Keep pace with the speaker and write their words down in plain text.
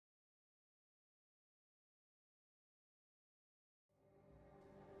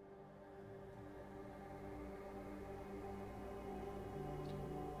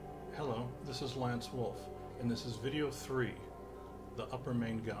this is Lance Wolf, and this is Video-03, the upper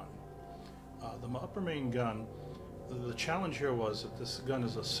main gun. The upper main gun, the challenge here was that this gun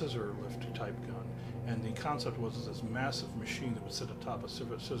is a scissor lift type gun, and the concept was this massive machine that would sit atop a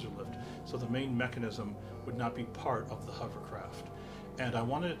scissor lift, so the main mechanism would not be part of the hovercraft. And I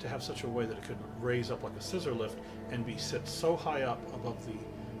wanted it to have such a way that it could raise up like a scissor lift and sit so high up above the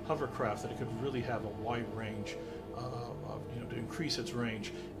hovercraft that it could really have a wide range, to increase its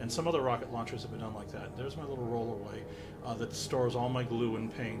range. And some other rocket launchers have been done like that. There's my little rollaway that stores all my glue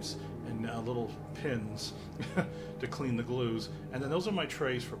and paints and little pins to clean the glues. And then those are my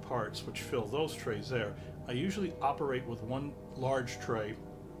trays for parts, which fill those trays there. I usually operate with one large tray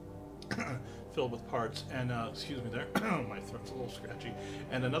filled with parts, and excuse me there, my throat's a little scratchy,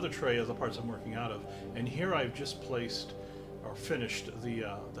 and another tray of the parts I'm working out of. And here I've just placed or finished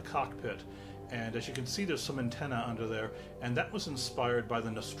the cockpit, and as you can see there's some antenna under there, and that was inspired by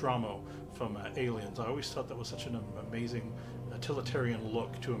the Nostromo from Aliens. I always thought that was such an amazing utilitarian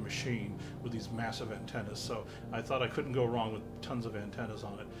look to a machine with these massive antennas, so I thought I couldn't go wrong with tons of antennas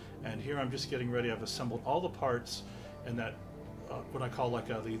on it. And here I'm just getting ready. I've assembled all the parts in that what I call like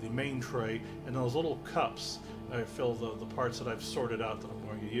the main tray, and those little cups I fill the parts that I've sorted out that I'm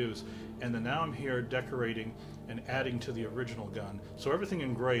going to use. And then now I'm here decorating and adding to the original gun. So everything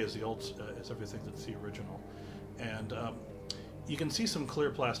in gray is the old, is everything that's the original. And you can see some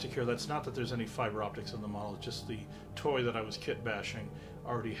clear plastic here. That's not that there's any fiber optics in the model, it's just the toy that I was kit bashing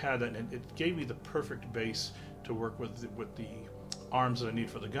already had that, and it gave me the perfect base to work with the arms that I need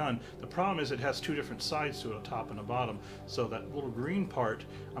for the gun. The problem is it has two different sides to it, a top and a bottom, so that little green part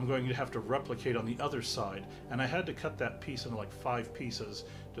I'm going to have to replicate on the other side, and I had to cut that piece into like 5 pieces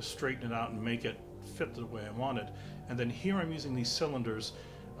to straighten it out and make it fit the way I wanted. And then here I'm using these cylinders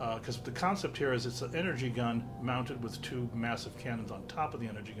because the concept here is it's an energy gun mounted with 2 massive cannons on top of the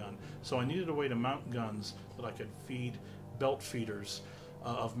energy gun, so I needed a way to mount guns that I could feed belt feeders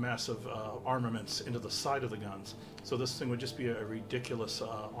of massive armaments into the side of the guns. So this thing would just be a ridiculous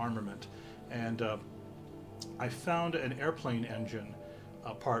armament. And I found an airplane engine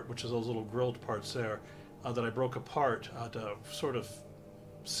part, which is those little grilled parts there, that I broke apart to sort of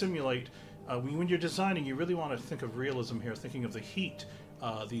simulate. When you're designing, you really want to think of realism here, thinking of the heat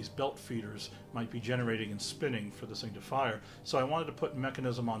these belt feeders might be generating and spinning for this thing to fire. So I wanted to put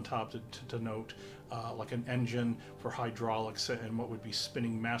mechanism on top to note like an engine for hydraulics and what would be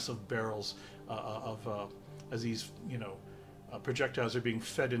spinning massive barrels as these projectiles are being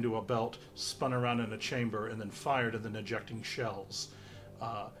fed into a belt, spun around in a chamber, and then fired, and then ejecting shells.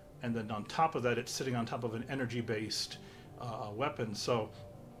 And then on top of that, it's sitting on top of an energy-based weapon. So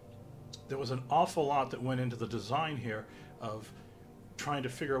there was an awful lot that went into the design here of trying to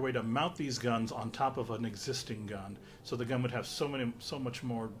figure a way to mount these guns on top of an existing gun, so the gun would have so much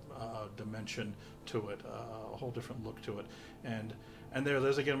more dimension to it, a whole different look to it. And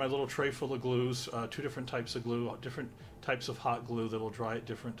there's again my little tray full of glues, 2 different types of glue, different types of hot glue that will dry at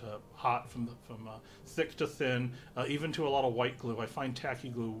different hot from thick to thin, even to a lot of white glue. I find tacky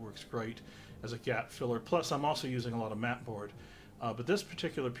glue works great as a gap filler. Plus I'm also using a lot of mat board. But this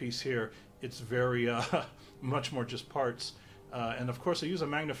particular piece here, it's very much more just parts. And of course I use a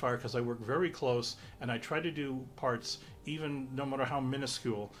magnifier because I work very close, and I try to do parts even no matter how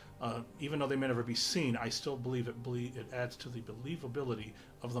minuscule, even though they may never be seen. I still believe it adds to the believability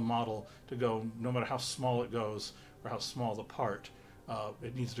of the model to go, no matter how small it goes or how small the part,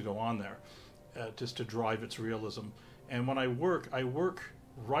 it needs to go on there just to drive its realism. And when I work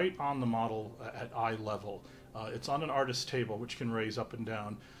right on the model at eye level. It's on an artist table, which can raise up and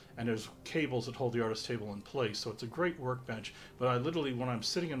down, and there's cables that hold the artist table in place, so it's a great workbench. But I literally, when I'm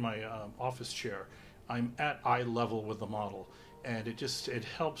sitting in my office chair, I'm at eye level with the model, and it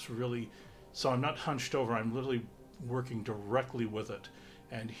helps really, so I'm not hunched over, I'm literally working directly with it.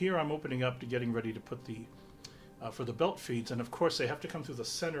 And here I'm opening up to getting ready to put the for the belt feeds, and of course they have to come through the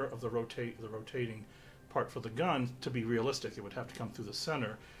center of the rotating part for the gun to be realistic. It would have to come through the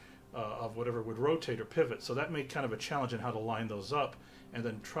center of whatever would rotate or pivot. So that made kind of a challenge in how to line those up, and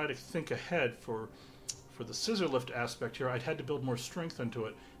then try to think ahead for the scissor lift aspect here. I'd had to build more strength into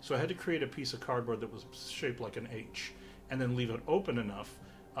it, so I had to create a piece of cardboard that was shaped like an H, and then leave it open enough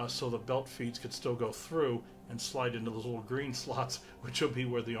so the belt feeds could still go through and slide into those little green slots, which will be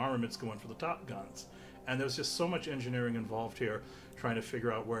where the armament's going for the top guns. And there's just so much engineering involved here, trying to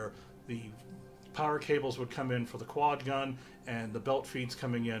figure out where the power cables would come in for the quad gun, and the belt feeds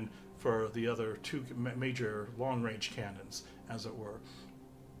coming in for the other 2 major long-range cannons, as it were.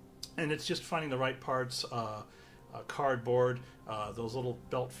 And it's just finding the right parts, cardboard. Those little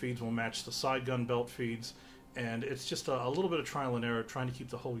belt feeds will match the side gun belt feeds, And it's just a little bit of trial and error, trying to keep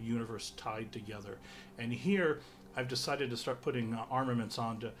the whole universe tied together. And here I've decided to start putting armaments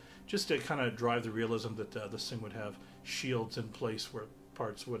on just to kind of drive the realism that this thing would have shields in place where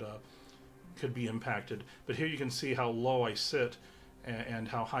parts would could be impacted. But here you can see how low I sit and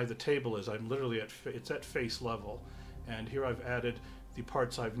how high the table is. I'm literally it's at face level. And here I've added the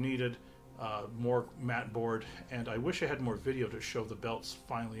parts I've needed, more mat board, and I wish I had more video to show the belts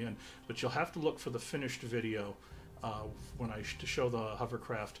finally in, but you'll have to look for the finished video to show the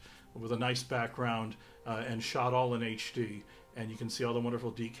hovercraft with a nice background and shot all in HD, and you can see all the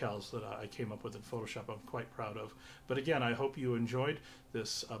wonderful decals that I came up with in Photoshop. I'm quite proud of. But again, I hope you enjoyed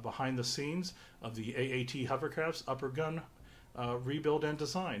this behind the scenes of the AAT Hovercraft's upper gun rebuild and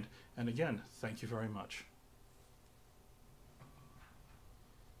design. And again, thank you very much.